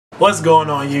What's going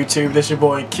on YouTube? This your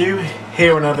boy Q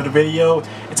here with another video,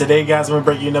 and today guys I'm going to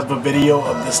bring you another video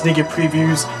of the sneaker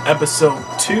previews episode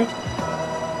 2.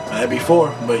 That'd be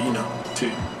 4, but you know, 2.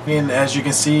 And as you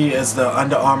can see, it's the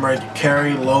Under Armour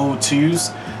Carry Low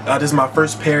 2s. This is my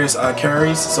first pair of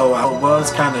carries, so I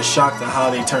was kind of shocked at how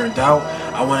they turned out.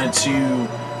 I wanted to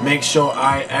make sure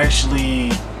I actually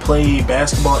play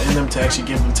basketball in them to actually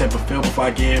give them type of feel before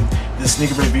I give this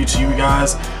sneaker review to you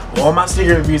guys. All my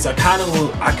sneaker reviews, I kind of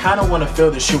want to feel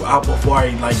the shoe out before I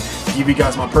like give you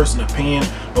guys my personal opinion,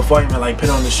 before I even like put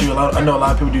on the shoe. I know a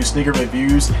lot of people do sneaker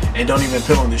reviews and don't even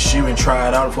put on the shoe and try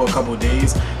it out for a couple of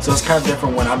days. So it's kind of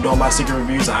different when I'm doing my sneaker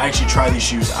reviews. I actually try these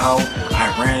shoes out.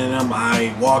 I ran in them.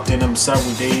 I walked in them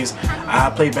several days. I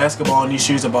played basketball in these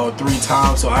shoes about 3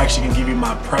 times, so I actually can give you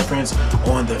my preference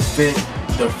on the fit,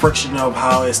 the friction of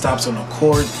how it stops on the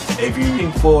court. If you're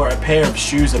looking for a pair of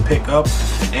shoes to pick up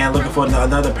and looking for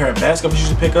another pair of basketball shoes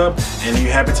to pick up, and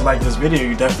you happen to like this video,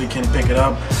 you definitely can pick it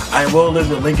up. I will leave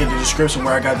the link in the description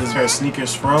where I got this pair of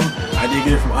sneakers from. I did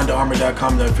get it from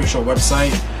underarmour.com, the official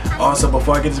website. Also,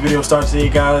 before I get this video started today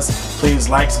guys, please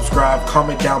like, subscribe,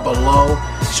 comment down below,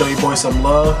 show your boy some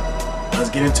love. Let's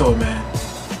get into it, man.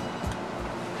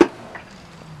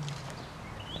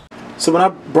 So when I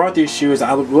brought these shoes,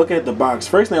 I look at the box.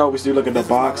 First thing I always do, look at the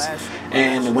box.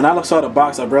 And when I saw the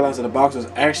box, I realized that the box was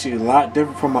actually a lot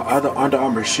different from my other Under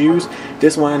Armour shoes.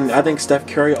 This one, I think Steph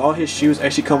Curry, all his shoes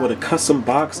actually come with a custom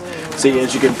box. See,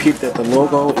 as you can peep that the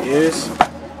logo is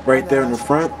right there in the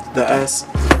front. The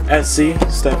SC,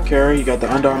 Steph Curry. You got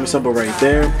the Under Armour symbol right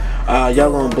there.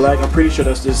 Yellow and black. I'm pretty sure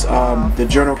that's just the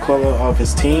journal color of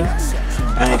his team.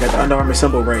 And you got the Under Armour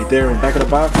symbol right there in the back of the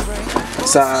box.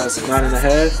 Size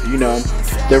 9.5. You know,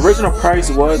 the original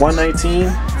price was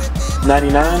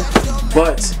 $119.99,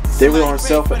 but they were on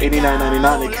sale for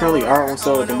 $89.99. They currently are on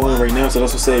sale at the moment right now, so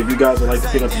that's what I say, if you guys would like to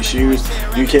pick up your shoes,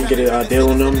 you can get a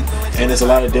deal on them, and there's a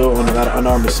lot of deal on a lot of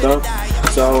Under Armour stuff.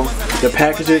 So the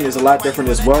packaging is a lot different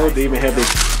as well. They even have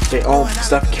their own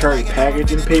Steph Curry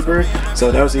packaging paper, so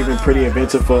that was even pretty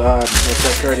inventive for the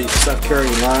Steph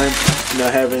Curry line. You know,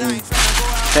 having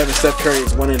Steph Curry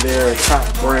as one of their top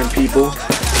brand people.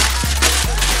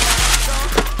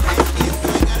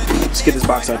 Let's get this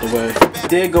box out the way. I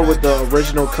did go with the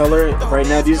original color. Right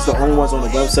now, these are the only ones on the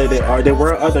website. There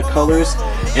were other colors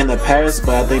in the past,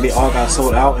 but I think they all got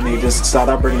sold out, and they just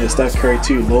started bringing the Steph Curry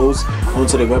 2 lows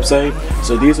onto the website.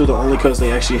 So these are the only colors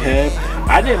they actually have.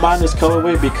 I didn't mind this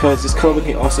colorway because this colorway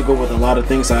can also go with a lot of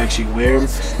things I actually wear.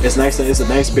 It's nice. It's a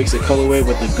nice basic colorway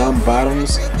with the gum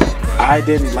bottoms.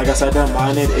 Like I said, I didn't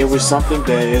mind it. It was something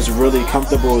that is really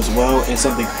comfortable as well, and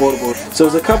something affordable. So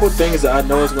there's a couple things that I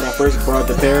noticed when I first bought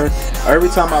the pair. Every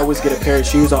time I always get a pair of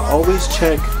shoes, I always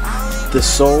check the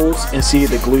soles and see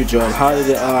the glue job. How did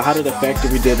the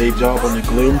factory did their job on the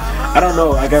glue? I don't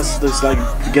know. I guess it's like,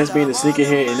 being a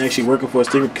sneakerhead and actually working for a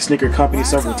sneaker company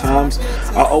several times,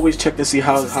 I always check to see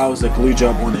how's the glue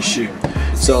job on the shoe.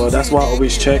 So that's why I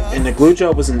always check, and the glue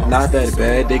job was not that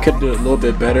bad. They could do it a little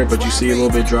bit better, but you see a little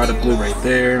bit dried up glue right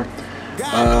there.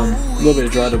 A little bit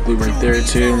of dried up glue right there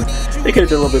too. They could have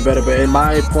done a little bit better, but in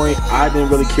my point, I didn't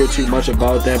really care too much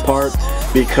about that part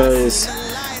because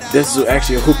this is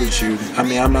actually a hooping shoe. I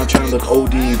mean, I'm not trying to look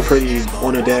OD pretty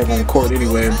on the daggone court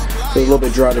anyway. So a little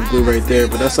bit dried up glue right there,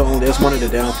 but that's one of the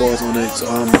downfalls on it.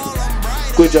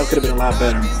 Glue job could have been a lot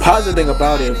better. Positive thing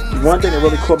about it, one thing that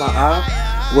really caught my eye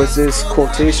was this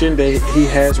quotation that he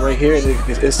has right here.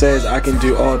 It says, "I can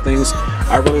do all things."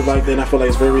 I really like that, and I feel like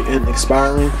it's very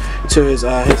inspiring to his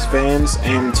fans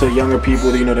and to younger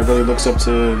people, you know, that really looks up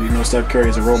to, you know, Steph Curry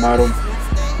as a role model.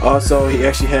 Also, he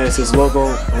actually has his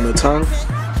logo on the tongue.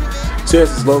 So he has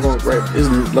his logo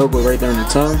right there on the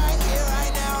tongue.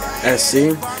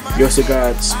 SC. You also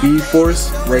got Speed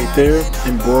Force right there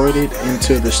embroidered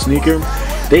into the sneaker.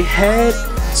 They had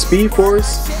Speed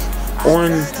Force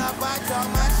on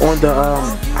the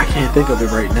I can't think of it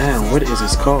right now. What is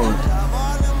this called?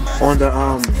 On the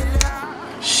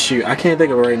shoot, I can't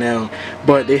think of it right now.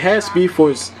 But they had Speed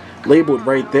Force labeled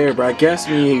right there, but I guess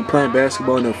me playing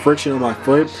basketball and the friction on my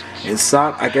foot and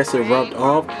sock, I guess it rubbed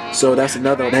off. So that's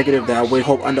another negative that I would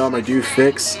hope Under Armour do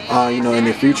fix, you know, in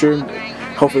the future.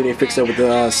 Hopefully they fix that with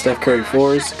the Steph Curry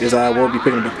 4s, because I will be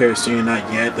picking up a pair soon.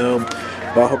 Not yet though,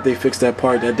 but I hope they fix that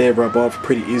part. That did rub off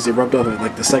pretty easy. It rubbed off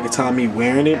like the second time me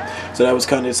wearing it, so that was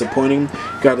kind of disappointing.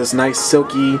 Got this nice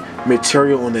silky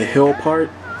material on the heel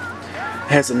part.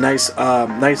 It has a nice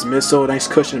midsole, nice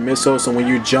cushion midsole, so when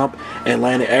you jump and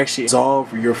land, it actually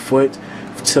absorbs your foot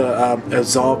to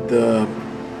absorb the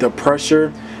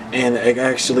pressure, and it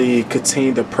actually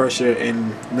contained the pressure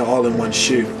in, you know, all in one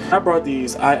shoe. I brought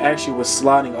these, I actually was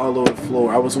sliding all over the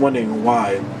floor. I was wondering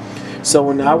why. So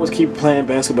when I was keep playing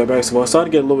basketball, I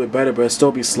started to get a little bit better, but it'd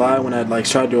still be slide when I'd like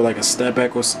try to do like a step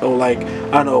back or like,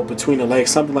 I don't know, between the legs,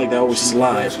 something like that, always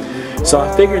slide. So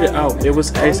I figured it out.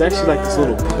 It's actually like this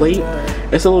little plate.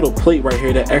 It's a little plate right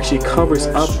here that actually covers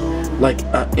up like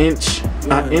an inch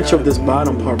of this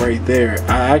bottom part right there.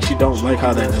 I actually don't like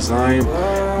how that designed,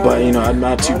 but you know, I'm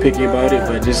not too picky about it,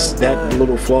 but just that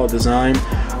little flawed design,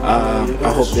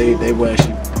 I hope they will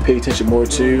actually pay attention more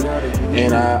to.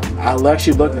 And I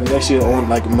actually looked, and actually on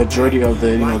like majority of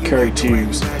the, you know, carry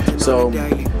tubes. So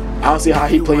I don't see how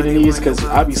he played in these, because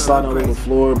I'd be sliding all over the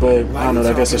floor, but I don't know,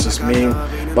 I guess that's just me.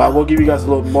 But I will give you guys a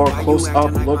little more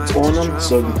close-up look on them,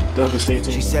 so definitely stay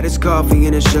tuned. She said it's coffee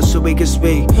and it's just so we can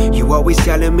speak. You always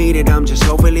telling me that I'm just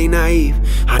overly naive.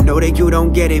 I know that you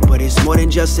don't get it, but it's more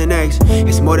than just an ex.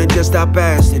 It's more than just our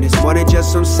past, and it's more than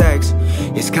just some sex.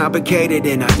 It's complicated,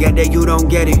 and I get that you don't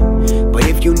get it, but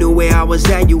if you knew where I was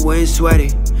at, you wouldn't sweat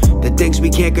it. The things we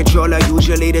can't control are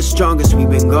usually the strongest. We've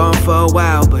been gone for a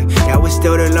while, but that was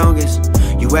still the longest.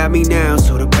 You have me now,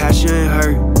 so the passion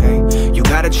hurt. Hey, you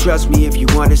gotta trust me if you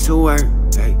want this to work.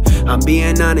 Hey, I'm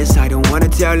being honest, I don't wanna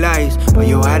tell lies, but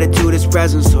your attitude is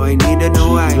present, so I need to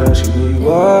know why.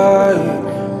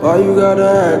 Why you gotta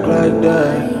act like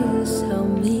that?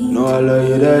 No, I love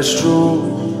you, that's true.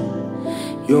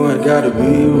 You ain't gotta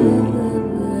be rude.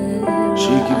 She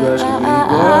keep asking me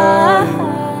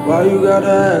why you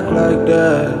gotta act like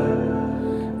that?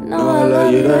 No, I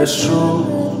love you, that's true.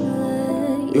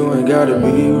 You ain't gotta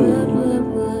be rude.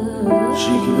 She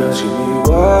keep asking me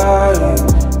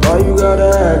why you gotta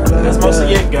act like that? That's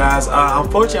mostly it, guys.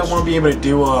 Unfortunately, I won't be able to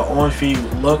do a on-feet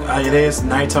look. It is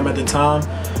nighttime at the time,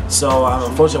 so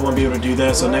unfortunately I won't be able to do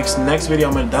that. So next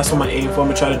video, that's what I'm aiming for. I'm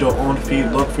gonna try to do an on-feet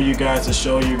look for you guys, to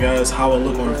show you guys how I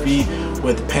look on feet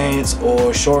with pants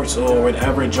or shorts or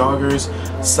whatever, joggers,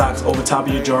 socks over top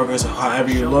of your joggers,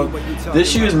 however you look.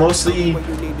 This shoe is mostly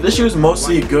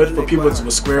good for people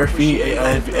with square feet.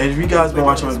 If you guys been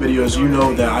watching my videos, you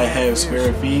know that I have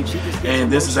square feet,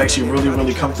 and this is actually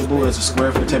really comfortable as a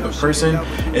square foot type of person.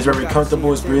 It's very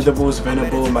comfortable, it's breathable, it's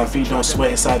bendable. My feet don't sweat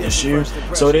inside the shoe,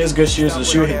 so it is good shoes. The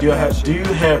shoe do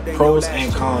have pros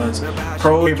and cons.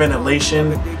 Pro,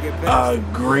 ventilation,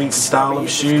 great style of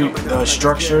shoe,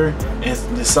 structure, and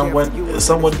somewhat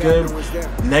good.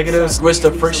 Negatives, which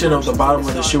the friction of the bottom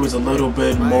of the shoe is a little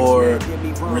bit more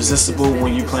resistible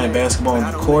when you playing basketball on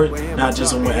the court, not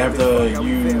just whenever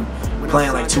you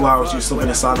playing like 2 hours, you slipping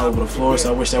and sliding over the floor.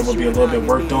 So I wish that would be a little bit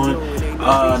worked on.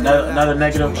 Another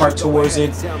negative part towards it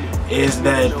is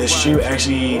that the shoe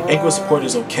actually, ankle support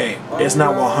is okay. It's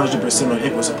not 100% on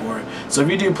ankle support. So if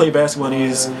you do play basketball in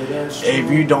these, if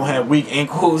you don't have weak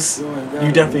ankles,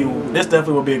 this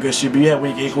definitely will be a good shoe. But if you have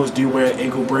weak ankles, do wear an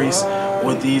ankle brace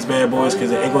with these bad boys, because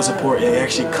the ankle support, it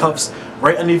actually cups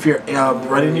right underneath your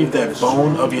right underneath that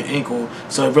bone of your ankle.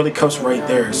 So it really cups right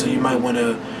there. So you might want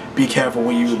to be careful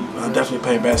when you definitely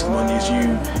playing basketball in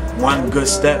these. One good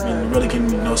step and really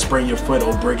can, you know, sprain your foot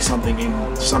or break something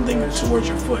towards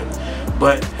your foot.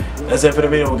 But that's it for the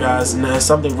video, guys. And that's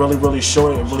something really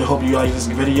short. I really hope you like this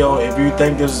video. If you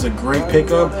think this is a great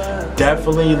pickup,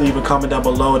 definitely leave a comment down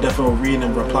below. Definitely read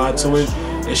and reply to it.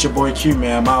 It's your boy Q,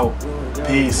 man. I'm out.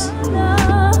 Peace.